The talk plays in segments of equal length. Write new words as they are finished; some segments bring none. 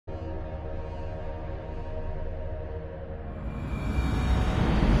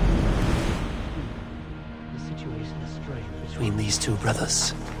between these two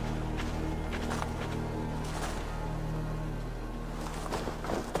brothers.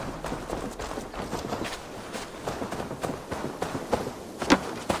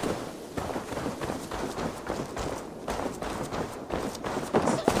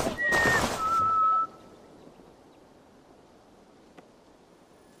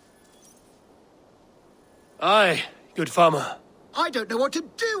 Aye, good farmer. I don't know what to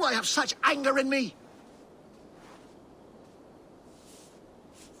do. I have such anger in me.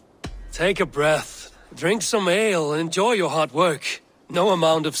 Take a breath, drink some ale, and enjoy your hard work. No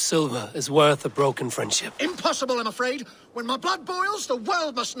amount of silver is worth a broken friendship. Impossible, I'm afraid. When my blood boils, the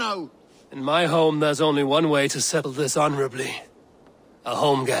world must know. In my home, there's only one way to settle this honorably. A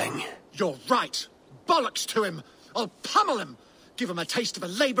home gang. You're right. Bollocks to him. I'll pummel him. Give him a taste of a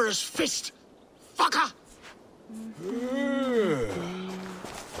labourer's fist. Fucker!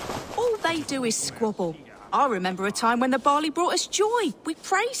 All they do is squabble. I remember a time when the barley brought us joy. We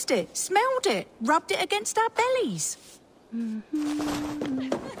praised it, smelled it, rubbed it against our bellies. Come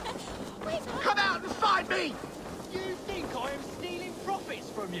out and find me! You think I am stealing profits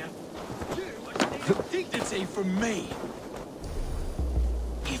from you? You are stealing dignity from me.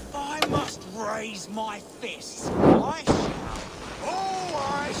 If I must raise my fists, I shall.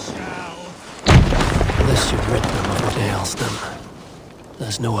 Oh, I shall. Unless you've rid them of what ails them.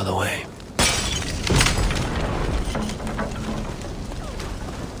 There's no other way.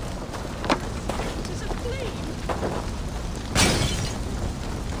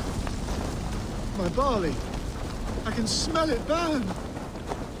 My barley. I can smell it burn.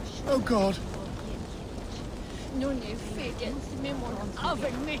 Oh, God.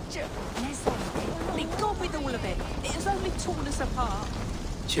 Let go with all of it. It has only torn us apart.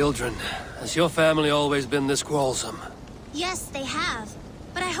 Children, has your family always been this quarrelsome? Yes, they have.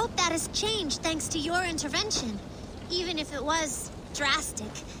 But I hope that has changed thanks to your intervention. Even if it was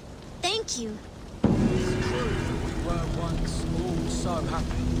drastic. Thank you. It's true that we were once all so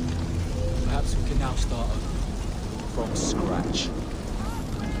happy. Perhaps we can now start over. From scratch.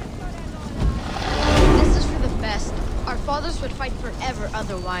 This is for the best. Our fathers would fight forever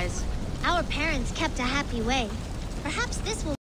otherwise. Our parents kept a happy way. Perhaps this will